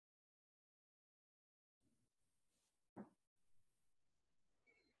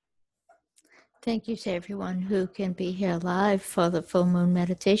Thank you to everyone who can be here live for the full moon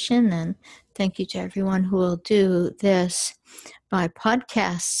meditation, and thank you to everyone who will do this by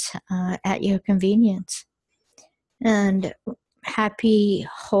podcast at your convenience. And happy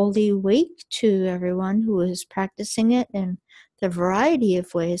Holy Week to everyone who is practicing it in the variety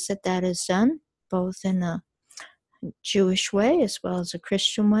of ways that is done, both in a Jewish way as well as a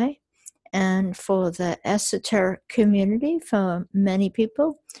Christian way. And for the esoteric community, for many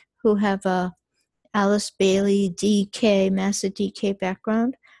people who have a Alice Bailey DK, Master DK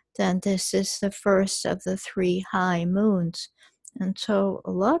background, then this is the first of the 3 high moons. And so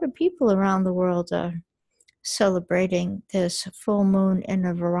a lot of people around the world are celebrating this full moon in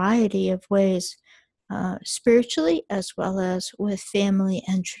a variety of ways, spiritually as well as with family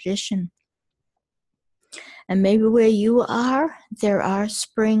and tradition. And maybe where you are, there are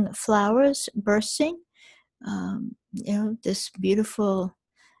spring flowers bursting. This beautiful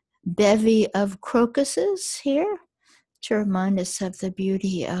bevy of crocuses here to remind us of the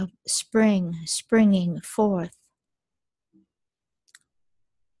beauty of spring, springing forth.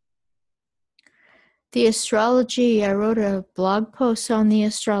 The astrology, I wrote a blog post on the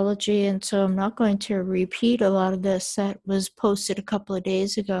astrology, and so I'm not going to repeat a lot of this that was posted a couple of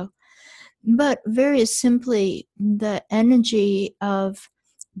days ago. But very simply, the energy of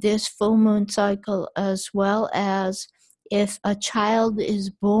this full moon cycle, as well as if a child is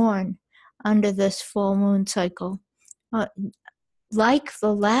born under this full moon cycle, like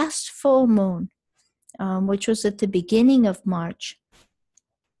the last full moon, which was at the beginning of March,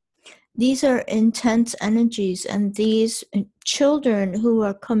 these are intense energies, and these children who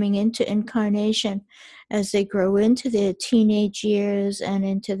are coming into incarnation as they grow into their teenage years and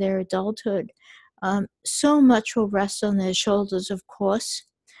into their adulthood, so much will rest on their shoulders, of course.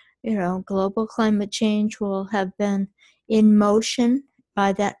 Global climate change will have been in motion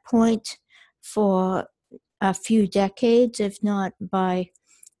by that point for a few decades, if not by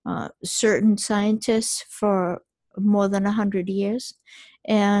certain scientists for more than 100 years.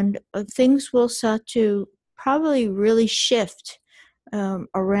 And things will start to probably really shift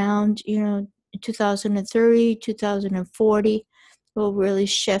around, 2030, 2040 will really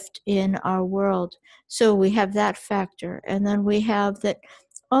shift in our world. So we have that factor. And then we have that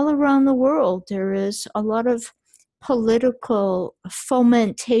all around the world, there is a lot of political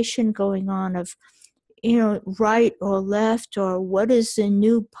fomentation going on of, right or left, or what is the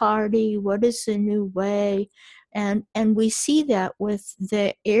new party, what is the new way. And we see that with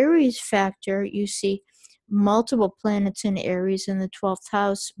the Aries factor. You see multiple planets in Aries in the 12th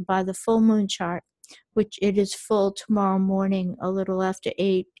house by the full moon chart, which it is full tomorrow morning, a little after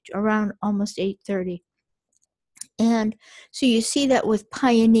 8, around almost 8:30. And so you see that with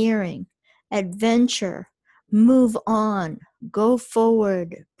pioneering, adventure, move on, go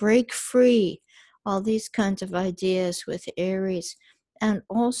forward, break free, all these kinds of ideas with Aries. And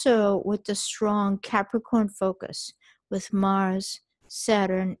also with the strong Capricorn focus with Mars,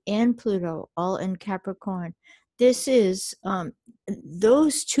 Saturn, and Pluto all in Capricorn. This is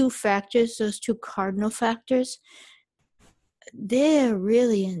those two factors, those two cardinal factors, they're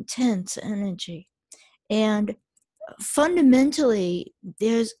really intense energy. And fundamentally,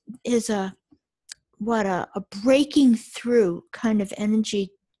 there's a breaking through kind of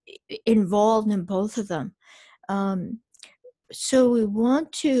energy involved in both of them. So we want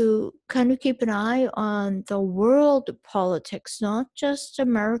to kind of keep an eye on the world politics, not just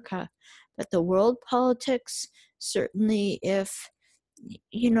America, but the world politics. Certainly if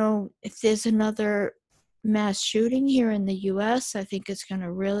there's another mass shooting here in the US, I think it's going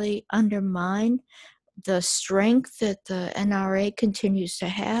to really undermine the strength that the NRA continues to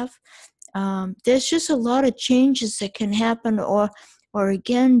have. There's just a lot of changes that can happen, or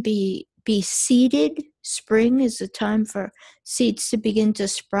again be seeded. Spring is a time for seeds to begin to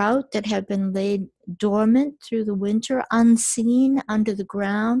sprout that have been laid dormant through the winter, unseen under the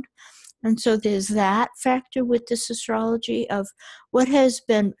ground. And so there's that factor with this astrology of what has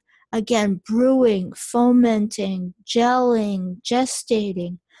been, again, brewing, fomenting, gelling,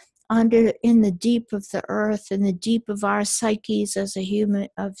 gestating in the deep of the earth, in the deep of our psyches as humanity,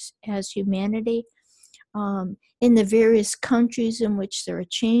 in the various countries in which there are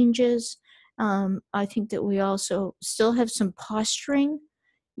changes. I think that we also still have some posturing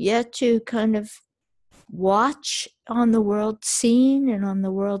yet to kind of watch on the world scene and on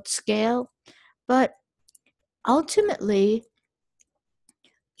the world scale. But ultimately,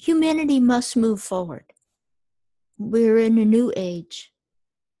 humanity must move forward. We're in a new age.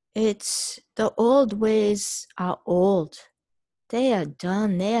 The old ways are old. They are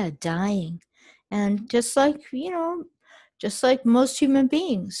done. They are dying. And just like most human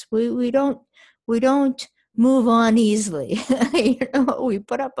beings, we don't we don't move on easily. We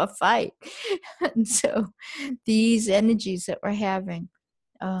put up a fight. And so these energies that we're having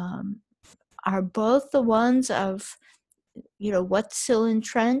are both the ones of, what's still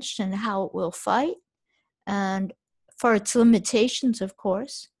entrenched and how it will fight, and for its limitations, of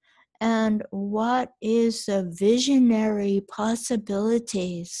course, and what is the visionary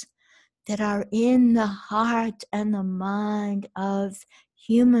possibilities that are in the heart and the mind of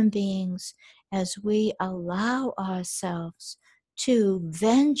human beings as we allow ourselves to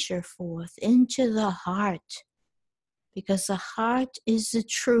venture forth into the heart, because the heart is the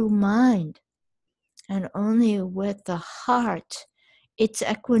true mind. And only with the heart, its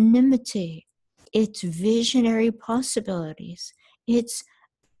equanimity, its visionary possibilities, its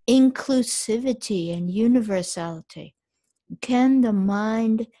inclusivity and universality, can the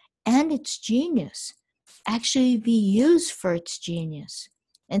mind and its genius actually be used for its genius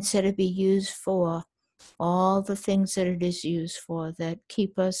instead of be used for all the things that it is used for that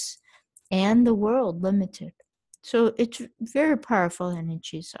keep us and the world limited. So it's very powerful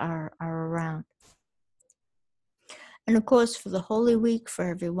energies are around. And of course, for the Holy Week, for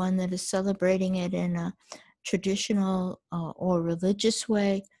everyone that is celebrating it in a traditional or religious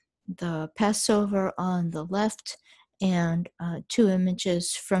way, the Passover on the left, and two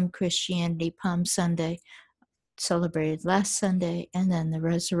images from Christianity, Palm Sunday, celebrated last Sunday, and then the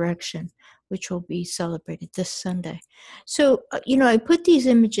resurrection, which will be celebrated this Sunday. So, I put these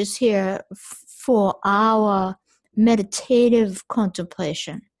images here for our meditative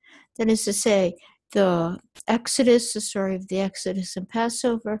contemplation. That is to say, the Exodus, the story of the Exodus and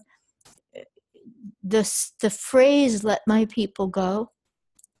Passover, the phrase, "let my people go,"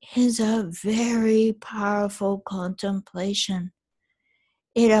 is a very powerful contemplation.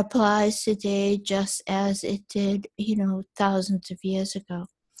 It applies today just as it did, thousands of years ago.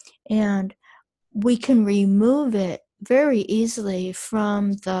 And we can remove it very easily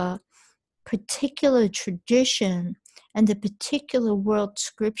from the particular tradition and the particular world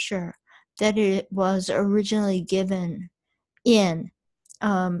scripture that it was originally given in,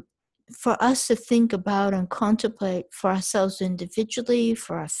 for us to think about and contemplate for ourselves individually,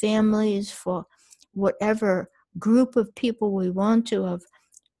 for our families, for whatever group of people we want to, of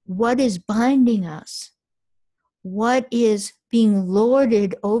what is binding us, what is being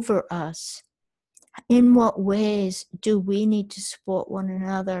lorded over us, in what ways do we need to support one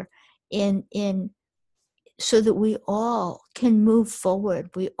another in so that we all can move forward,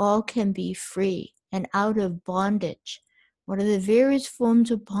 we all can be free and out of bondage. What are the various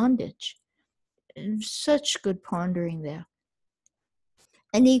forms of bondage? Such good pondering there.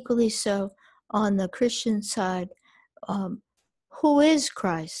 And equally so on the Christian side, who is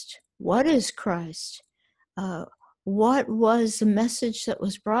Christ? What is Christ? What was the message that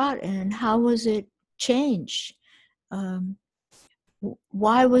was brought, and how was it changed?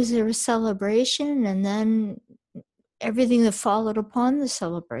 Why was there a celebration, and then everything that followed upon the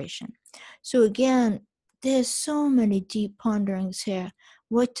celebration? So again, there's so many deep ponderings here.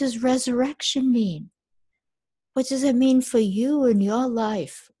 What does resurrection mean? What does it mean for you in your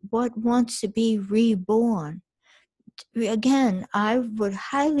life? What wants to be reborn? Again, I would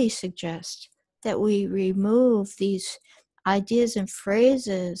highly suggest that we remove these ideas and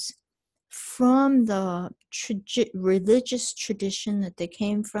phrases from the religious tradition that they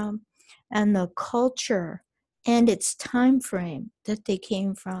came from, and the culture and its time frame that they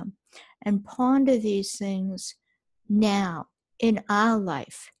came from, and ponder these things now in our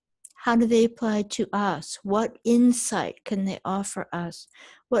life. How do they apply to us? What insight can they offer us?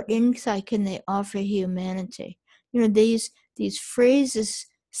 What insight can they offer humanity? These phrases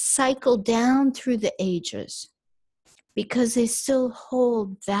cycle down through the ages because they still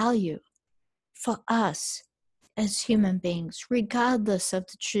hold value for us as human beings, regardless of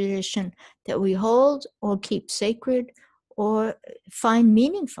the tradition that we hold or keep sacred or find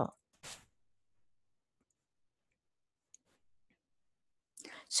meaningful.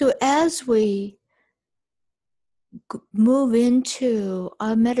 So as we move into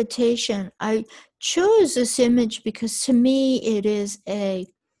our meditation, I chose this image because to me it is an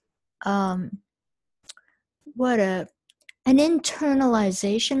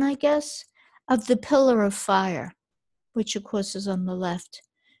internalization, I guess, of the pillar of fire, which of course is on the left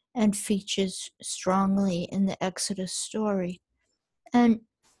and features strongly in the Exodus story. And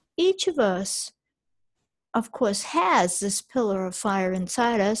each of us, of course, has this pillar of fire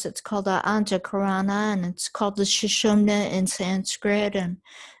inside us. It's called our Antakarana, and it's called the Shishumna in Sanskrit. And,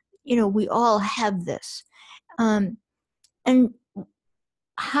 we all have this. And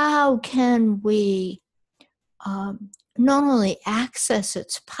how can we not only access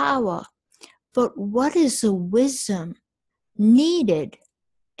its power, but what is the wisdom needed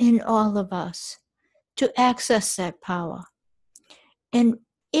in all of us to access that power? And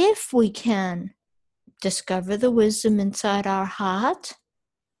if we can discover the wisdom inside our heart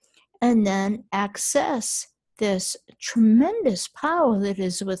and then access this tremendous power that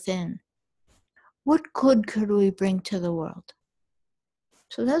is within, what good could we bring to the world?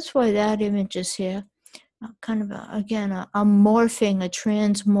 So that's why that image is here. Kind of, again, a morphing, a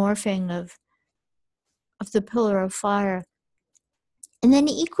transmorphing of the pillar of fire. And then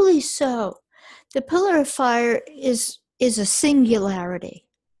equally so, the pillar of fire is a singularity,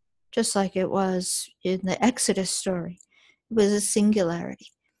 just like it was in the Exodus story. It was a singularity.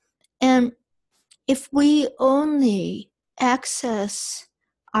 And if we only access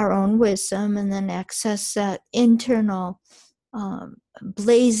our own wisdom and then access that internal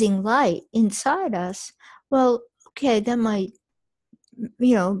blazing light inside us, well, okay, that might,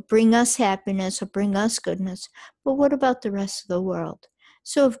 bring us happiness or bring us goodness. But what about the rest of the world?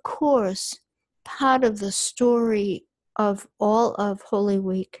 So, of course, part of the story of all of Holy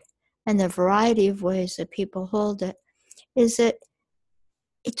Week and the variety of ways that people hold it is that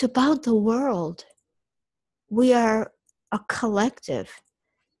it's about the world. We are a collective,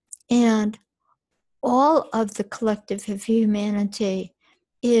 and all of the collective of humanity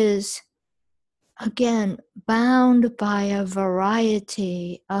is, again, bound by a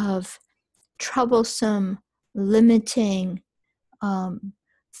variety of troublesome, limiting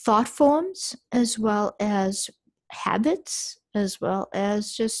thought forms, as well as habits, as well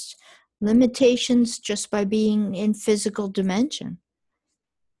as just limitations just by being in physical dimension.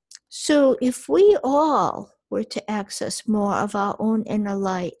 So if we all were to access more of our own inner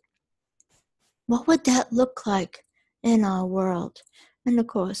light, what would that look like in our world? And of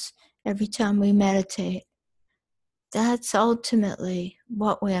course, every time we meditate, that's ultimately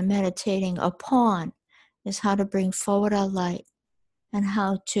what we are meditating upon, is how to bring forward our light and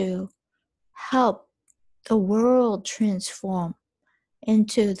how to help the world transform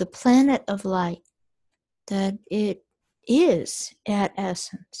into the planet of light that it is at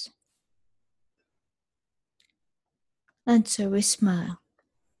essence. And so we smile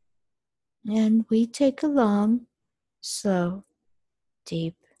and we take a long, slow,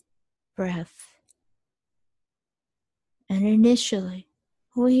 deep breath. And initially,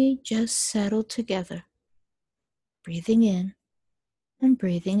 we just settle together, breathing in and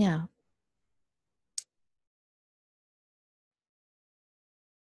breathing out.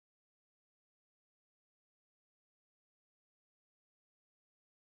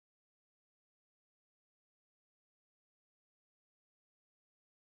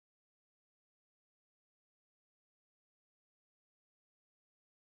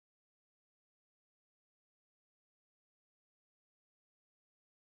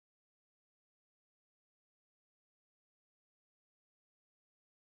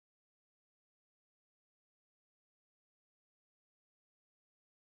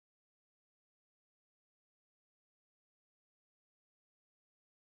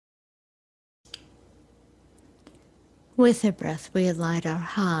 With a breath, we light our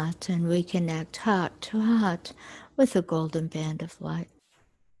heart and we connect heart to heart with a golden band of light.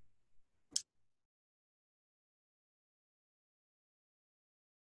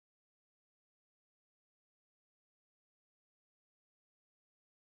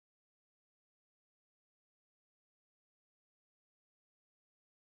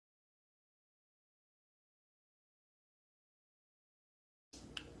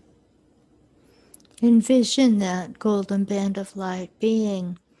 Envision that golden band of light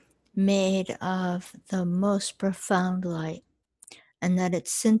being made of the most profound light, and that it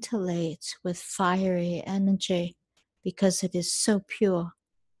scintillates with fiery energy because it is so pure.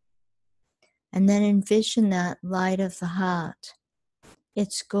 And then envision that light of the heart,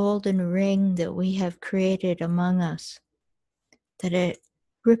 its golden ring that we have created among us, that it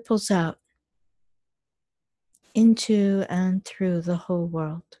ripples out into and through the whole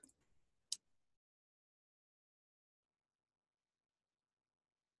world.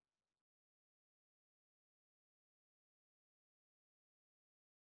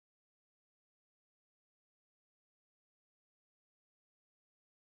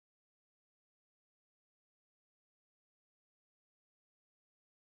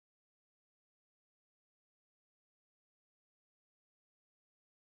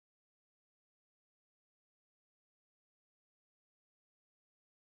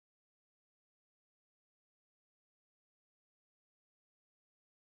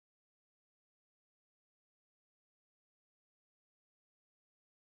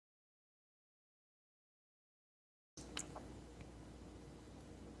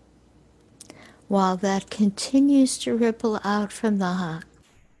 while that continues to ripple out from the heart.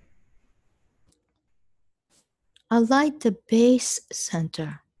 Alight the base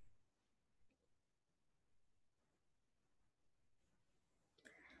center.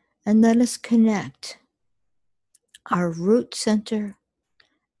 And let us connect our root center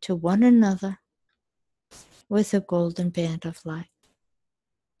to one another with a golden band of light.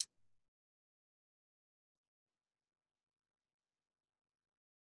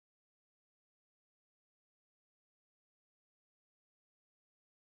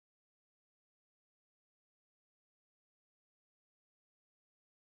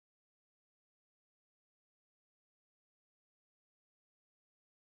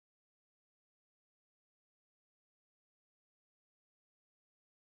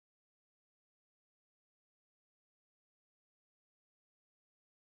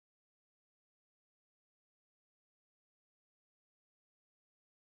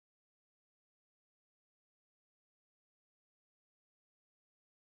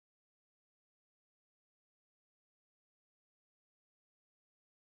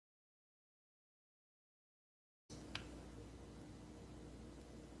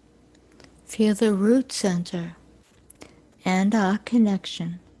 Feel the root center and our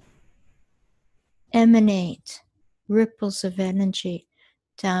connection emanate ripples of energy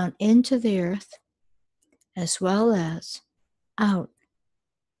down into the earth as well as out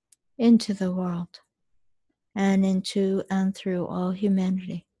into the world and into and through all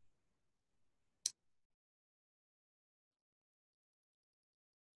humanity.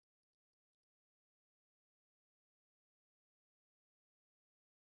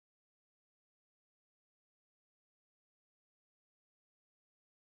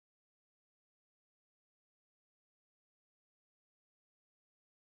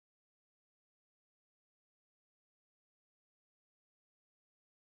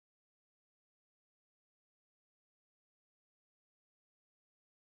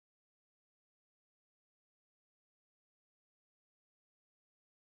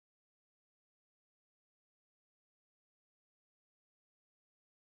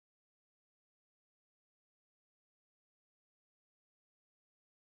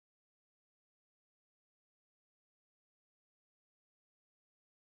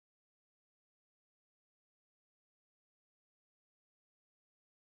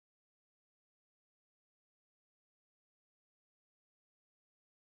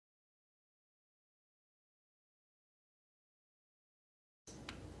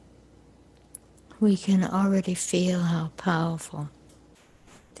 We can already feel how powerful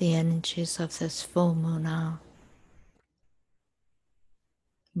the energies of this full moon are,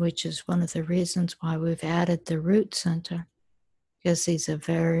 which is one of the reasons why we've added the root center, because these are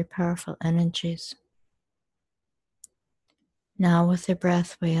very powerful energies. Now with the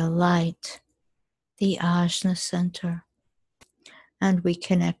breath, we alight the Ajna center, and we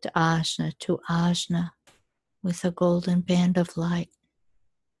connect Ajna to Ajna with a golden band of light.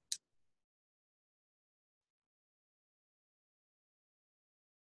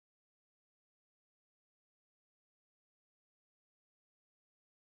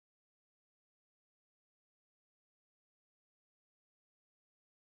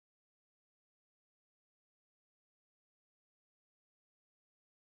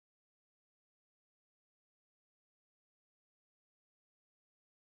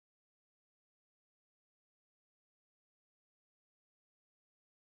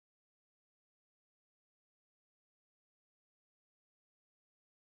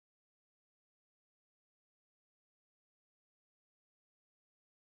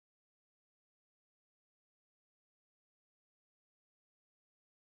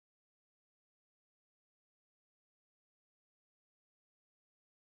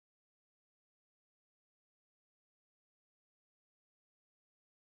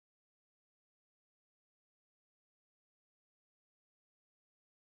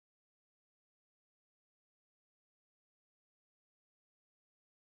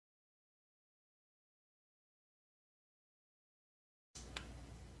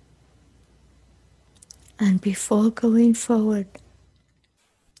 And before going forward,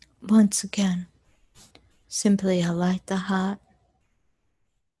 once again, simply alight the heart,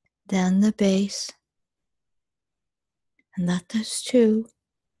 then the base, and let those two,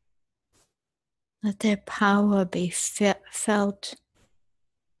 let their power be felt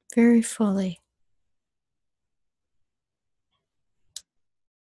very fully.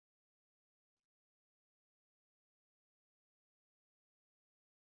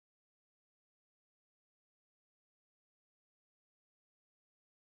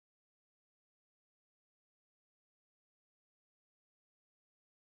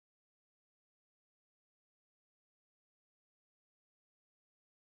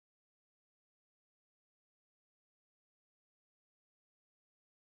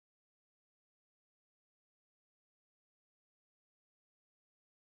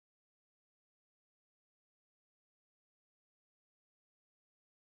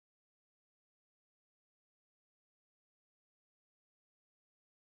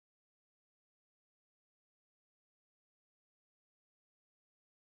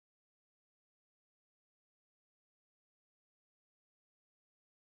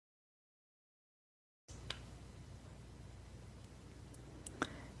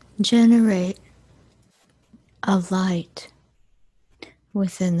 generate a light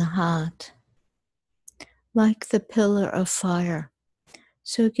within the heart, like the pillar of fire.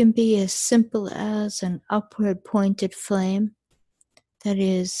 So it can be as simple as an upward pointed flame that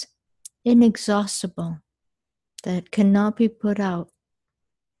is inexhaustible, that cannot be put out.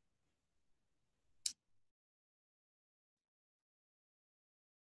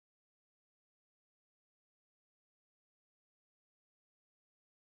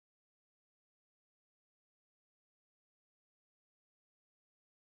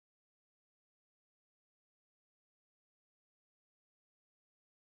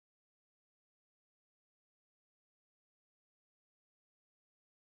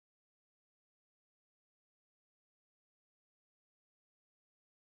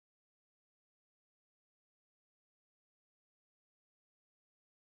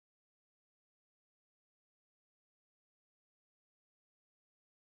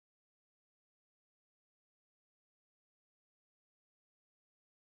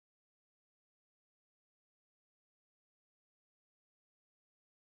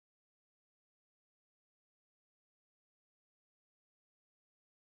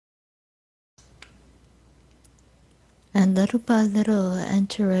 And little by little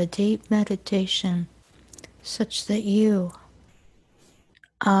enter a deep meditation such that you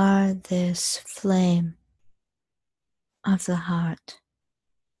are this flame of the heart,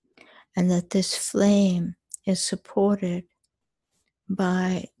 and that this flame is supported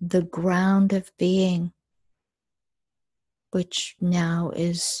by the ground of being, which now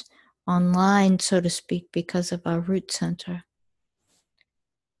is online, so to speak, because of our root center,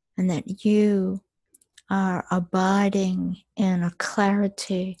 and that you are abiding in a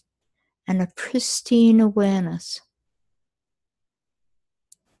clarity and a pristine awareness,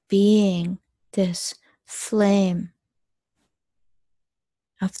 being this flame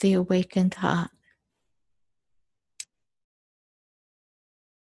of the awakened heart.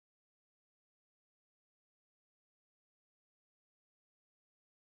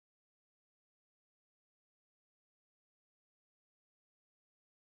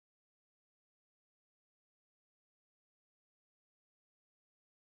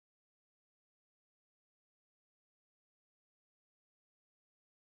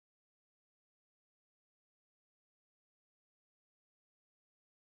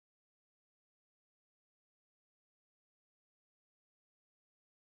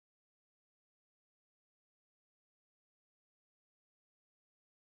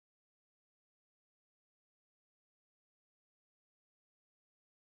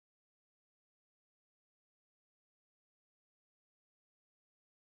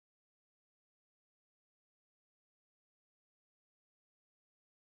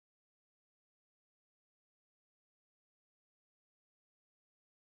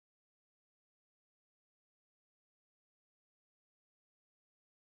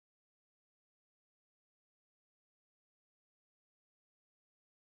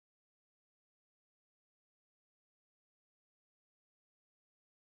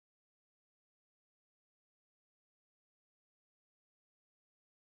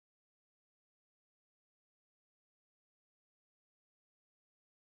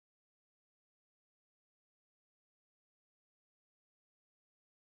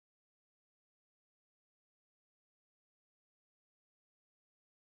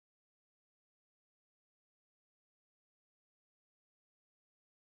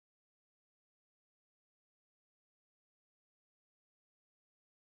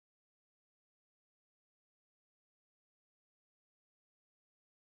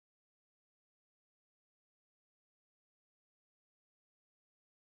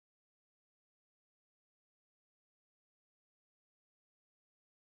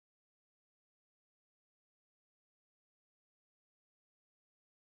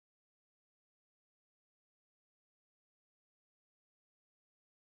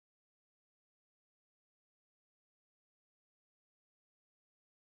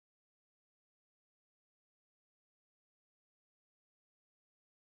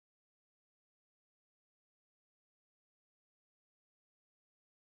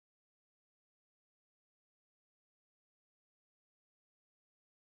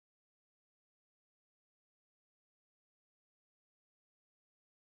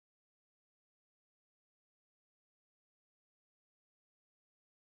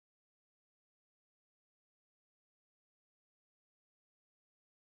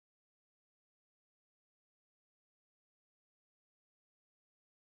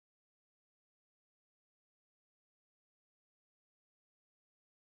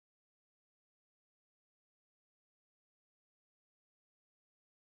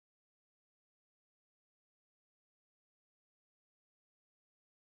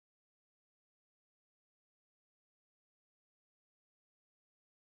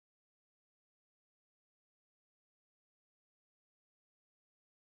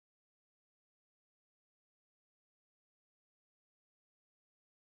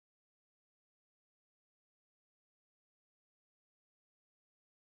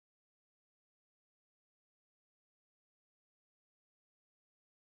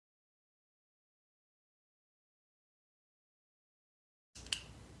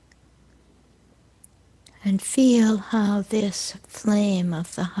 And feel how this flame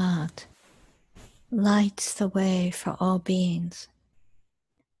of the heart lights the way for all beings,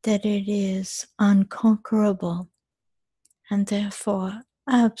 that it is unconquerable and therefore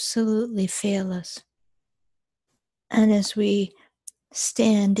absolutely fearless. And as we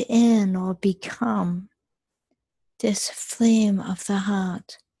stand in or become this flame of the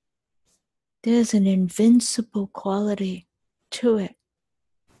heart, there's an invincible quality to it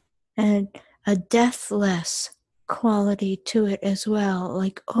and a deathless quality to it as well,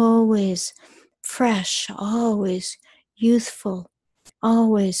 like always fresh, always youthful,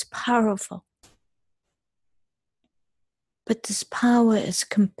 always powerful. But this power is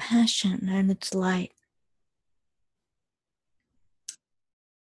compassion and it's light.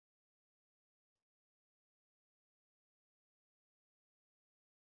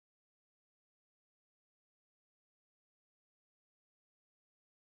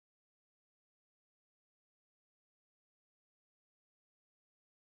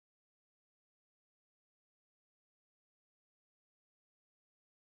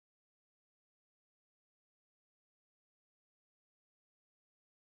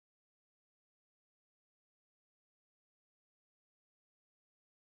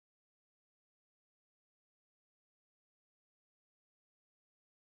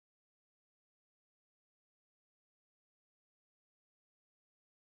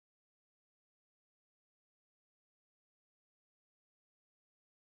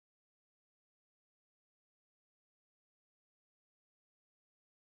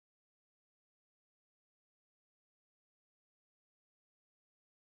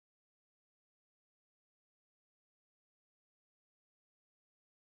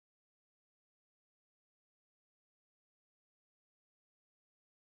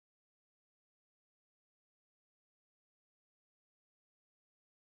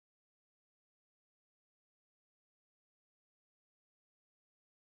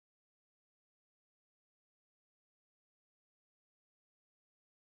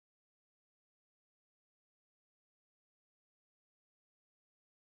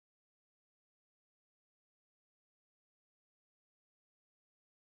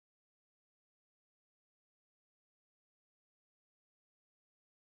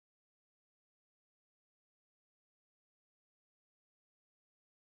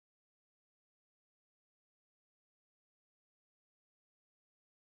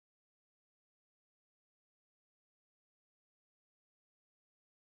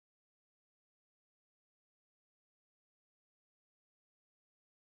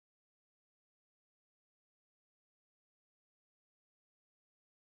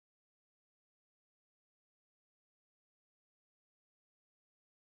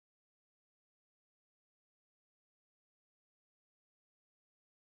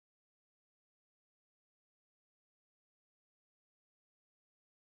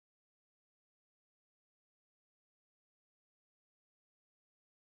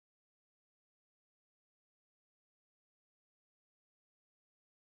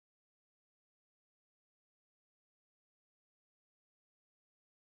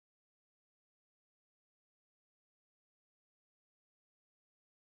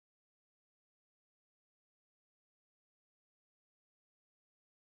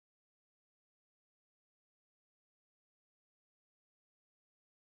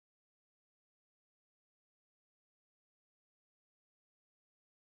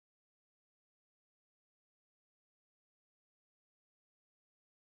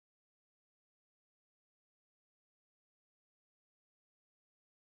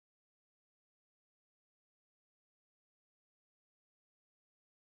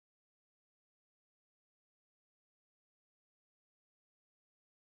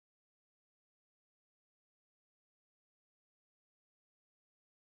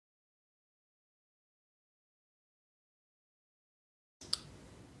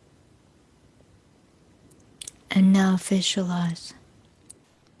 And now visualize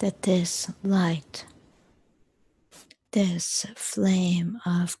that this light, this flame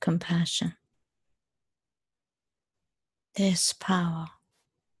of compassion, this power,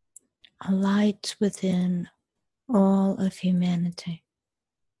 alights within all of humanity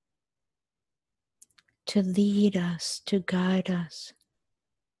to lead us, to guide us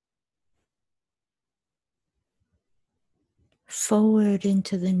forward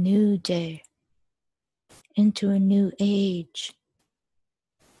into the new day, into a new age,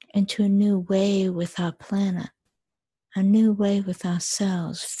 into a new way with our planet, a new way with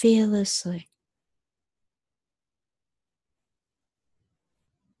ourselves, fearlessly.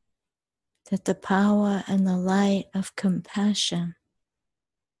 That the power and the light of compassion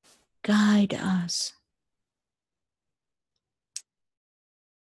guide us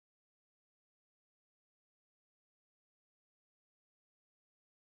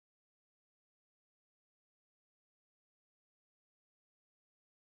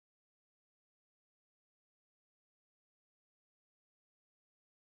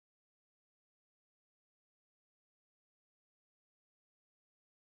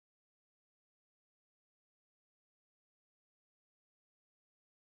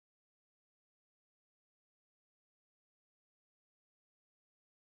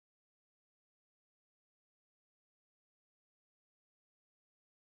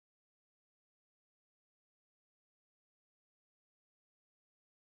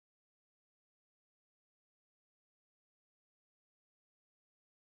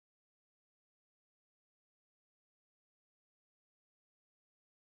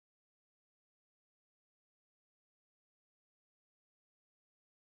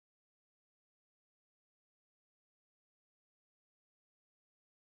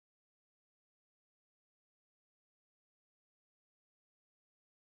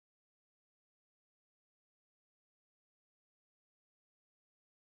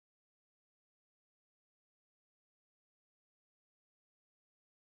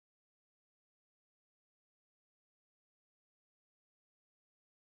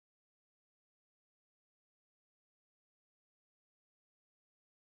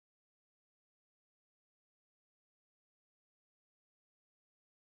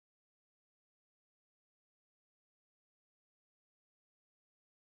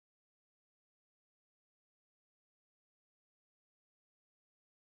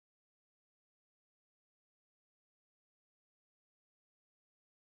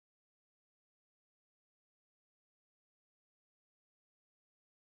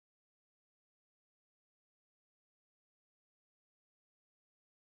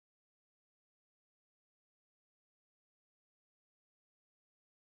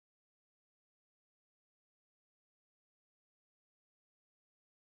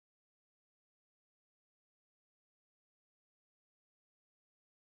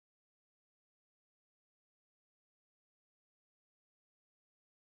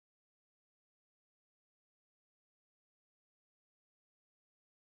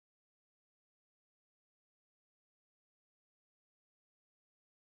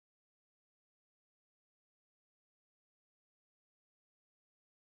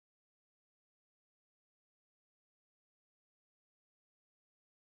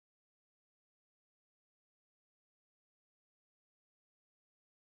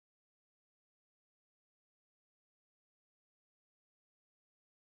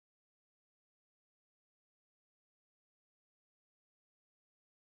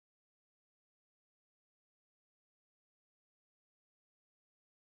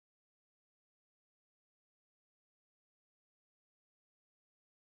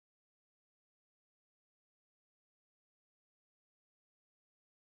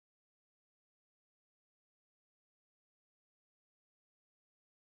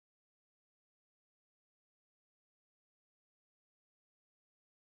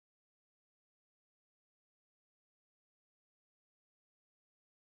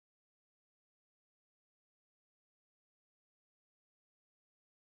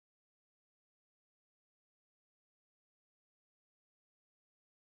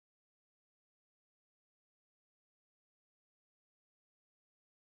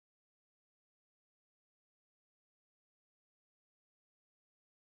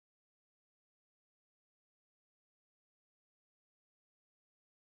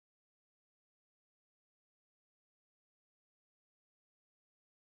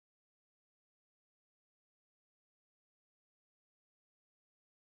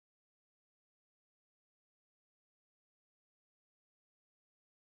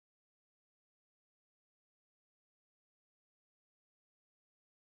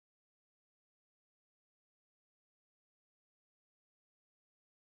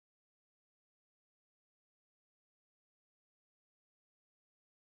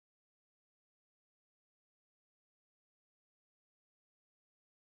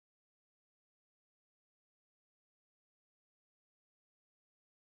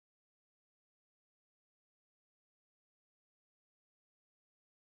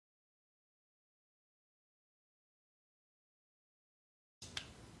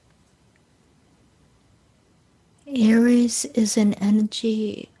Aries is an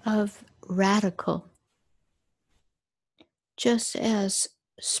energy of radical, just as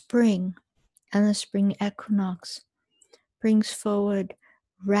spring and the spring equinox brings forward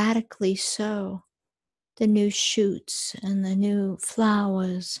radically so the new shoots and the new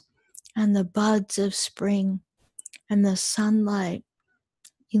flowers and the buds of spring, and the sunlight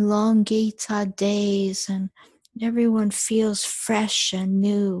elongates our days and everyone feels fresh and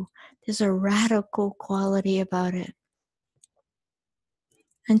new. There's a radical quality about it.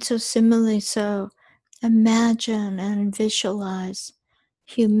 And so similarly, so imagine and visualize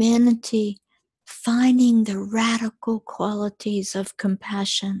humanity finding the radical qualities of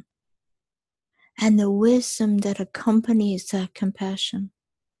compassion and the wisdom that accompanies that compassion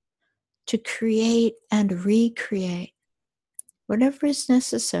to create and recreate whatever is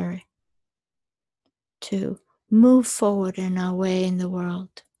necessary to move forward in our way in the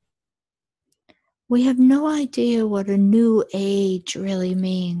world. We have no idea what a new age really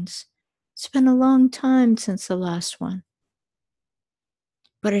means. It's been a long time since the last one,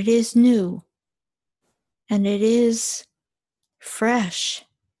 but it is new and it is fresh.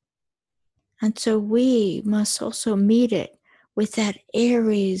 And so we must also meet it with that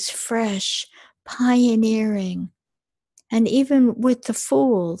Aries, fresh, pioneering. And even with the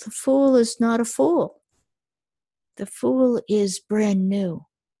Fool is not a fool. The Fool is brand new,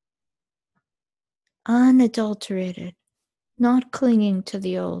 unadulterated, not clinging to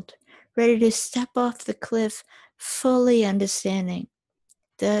the old, ready to step off the cliff, fully understanding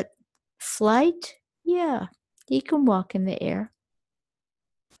that flight, yeah, he can walk in the air.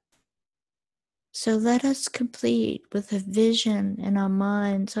 So let us complete with a vision in our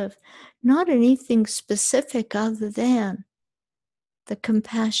minds of not anything specific other than the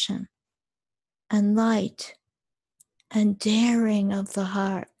compassion and light and daring of the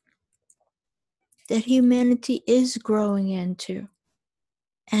heart that humanity is growing into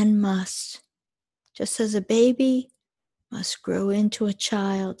and must, just as a baby must grow into a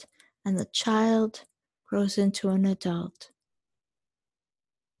child and the child grows into an adult.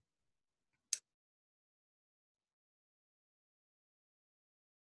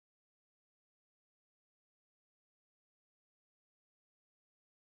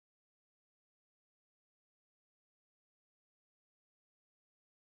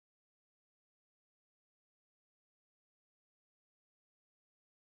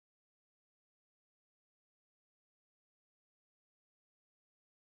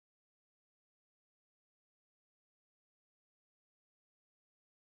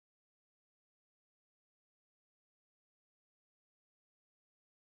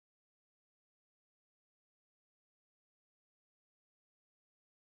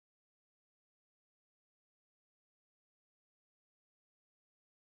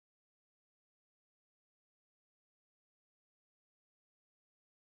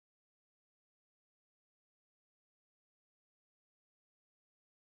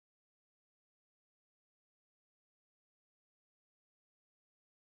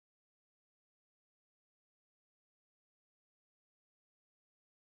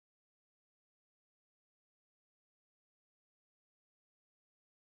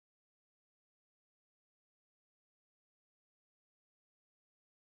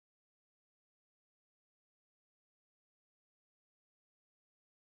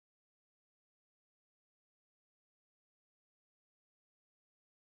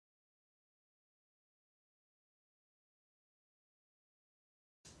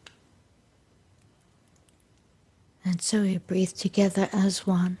 And so we breathe together as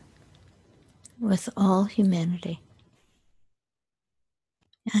one with all humanity.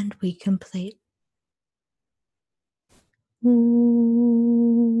 And we complete.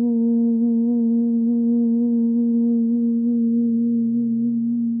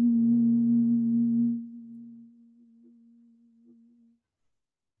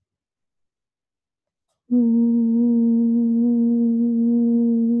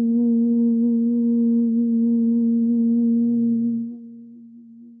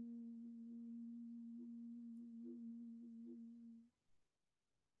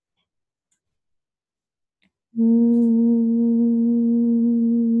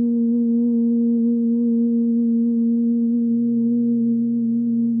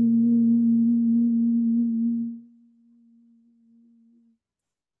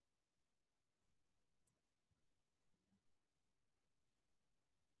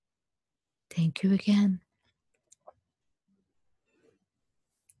 Thank you again.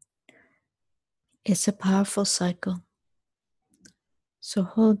 It's a powerful cycle. So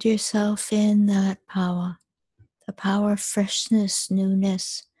hold yourself in that power, the power of freshness,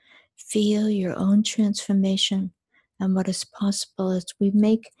 newness. Feel your own transformation and what is possible as we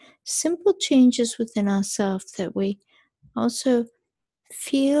make simple changes within ourselves, that we also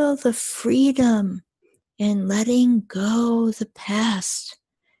feel the freedom in letting go the past,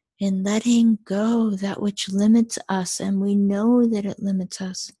 in letting go that which limits us, and we know that it limits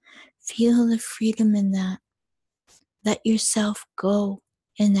us. Feel the freedom in that. Let yourself go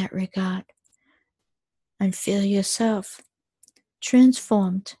in that regard and feel yourself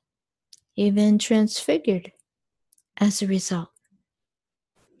transformed, even transfigured as a result.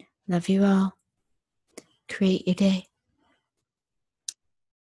 Love you all. Create your day.